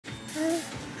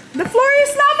The floor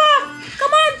is lava!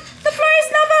 Come on! The floor is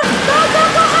lava! Go, go,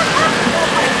 go! Up, up! Oh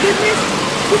my goodness!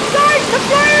 Guys, the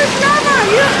floor is lava!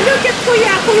 Look at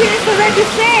Kuya! Kuya is already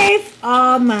safe!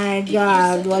 Oh my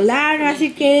God! Wala na si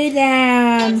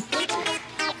Caden!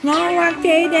 No more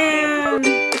Caden!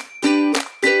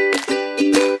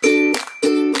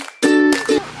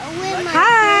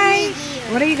 Hi!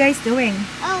 What are you guys doing?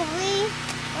 Oh, we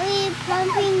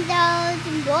pumping down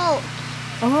the boat.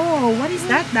 Oh, what is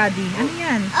that, Daddy? Ano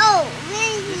yan? Oh, we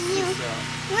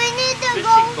need to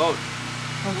go. Fishing boat.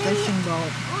 Oh, fishing boat.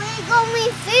 We're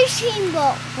going fishing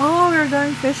boat. Oh, we're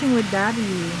going fishing with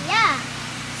Daddy. Yeah.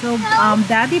 So,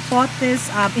 Daddy bought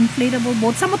this inflatable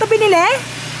boat. Saan mo ito binili?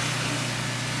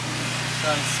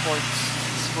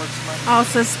 Sportsman. Oh,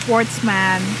 so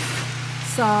Sportsman.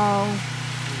 So,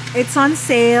 it's on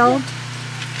sale.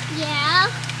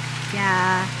 Yeah.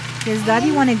 Yeah. Because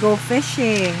Daddy want to go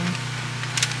fishing.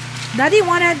 Daddy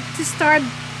wanted to start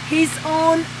his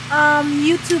own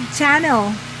YouTube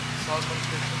channel.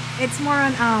 It's more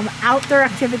on outdoor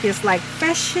activities like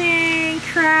fishing,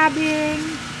 crabbing,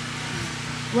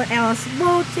 what else?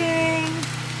 Boating.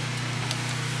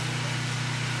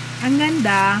 Ang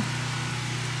ganda.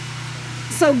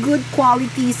 So good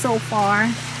quality so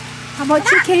far. How about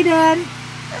you, Caden?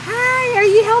 Hi, are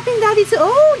you helping Daddy to?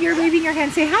 Oh, you're waving your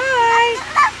hand. Say hi.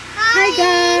 Hi,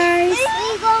 guys.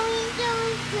 We're going to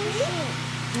fishing.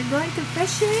 We're going to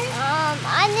fishing.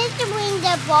 I need to bring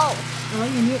the boat. Oh,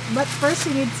 but first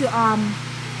you need to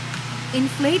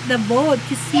inflate the boat.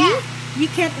 You see, Yeah. you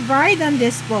can't ride on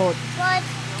this boat. But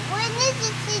we need to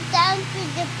sit down to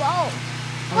the boat.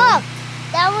 Oh. Look,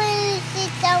 then we sit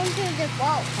down to the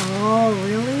boat. Oh,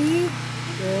 really?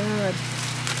 Good.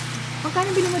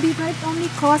 Magkano bilhin mo dito? It only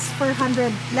costs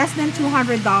less than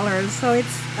 $200. So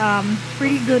it's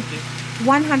pretty good.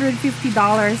 $150.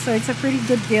 So it's a pretty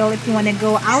good deal if you want to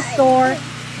go outdoor.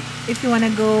 If you want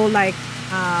to go like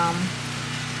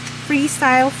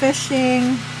freestyle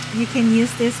fishing, you can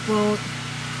use this boat.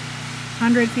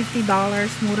 $150.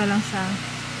 Mura lang siya.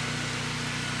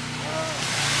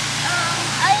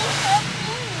 Are you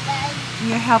helping Dad?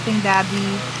 You're helping Daddy.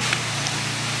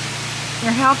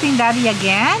 You're helping Daddy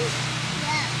again?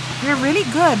 Yeah. You're really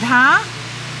good, huh?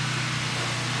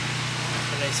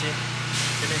 Can I see?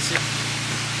 Can I see?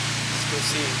 Let's go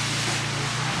see.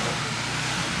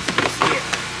 Let's see it.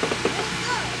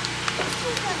 Let's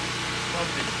go.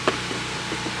 Pump it.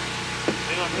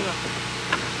 Hang on.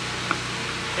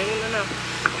 Hang on na.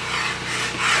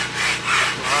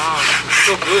 Wow, it's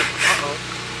so good. Uh-oh.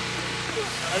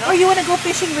 Oh, you wanna go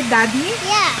fishing with Daddy?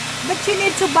 Yeah. But you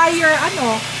need to buy your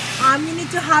you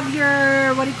need to have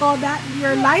your, what do you call that?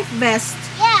 Your life vest.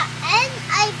 Yeah, and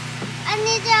I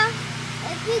need to,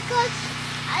 because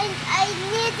I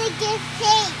need to get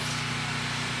safe.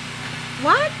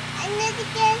 What? I need to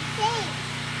get safe.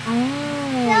 Oh,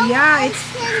 So yeah, I it's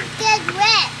can get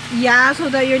wet. yeah, so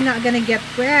that you're not gonna get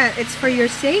wet. It's for your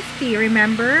safety,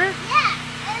 remember? Yeah,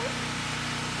 and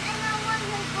I want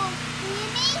to go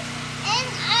swimming, and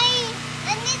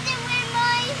I need to wear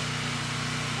my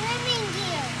swimming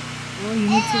gear. Oh, you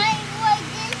And need to. I like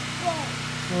this boat.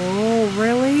 Oh,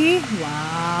 really?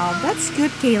 Wow, that's good,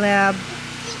 Caleb.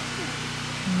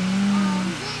 Mm.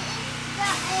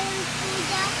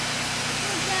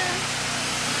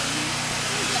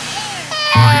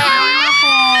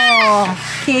 Oh,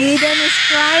 Caden is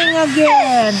crying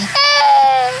again.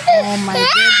 Oh my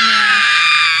goodness.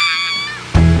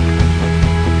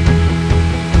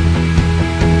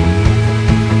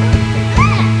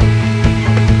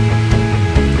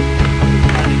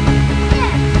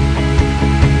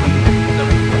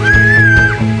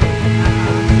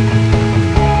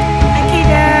 Hi,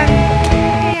 Caden.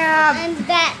 Yeah. I'm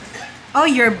back. Oh,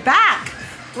 you're back.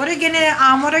 What are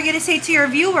you gonna say to your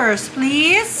viewers,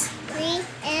 please? Please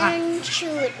and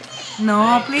shoot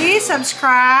No, please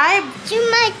subscribe to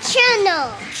my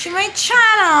channel. to my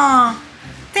channel.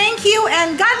 Thank you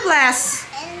and God bless.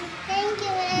 And thank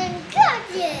you and God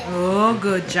bless. Oh,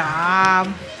 good job.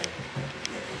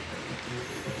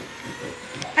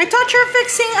 I thought you're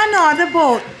fixing the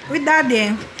boat with Daddy.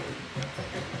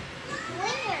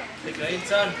 Where? The guide,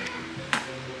 son.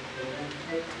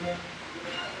 Okay,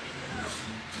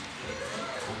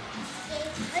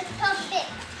 let's pump it.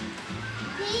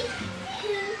 3,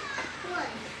 2, 1.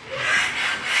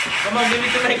 Come on,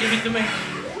 give it to me.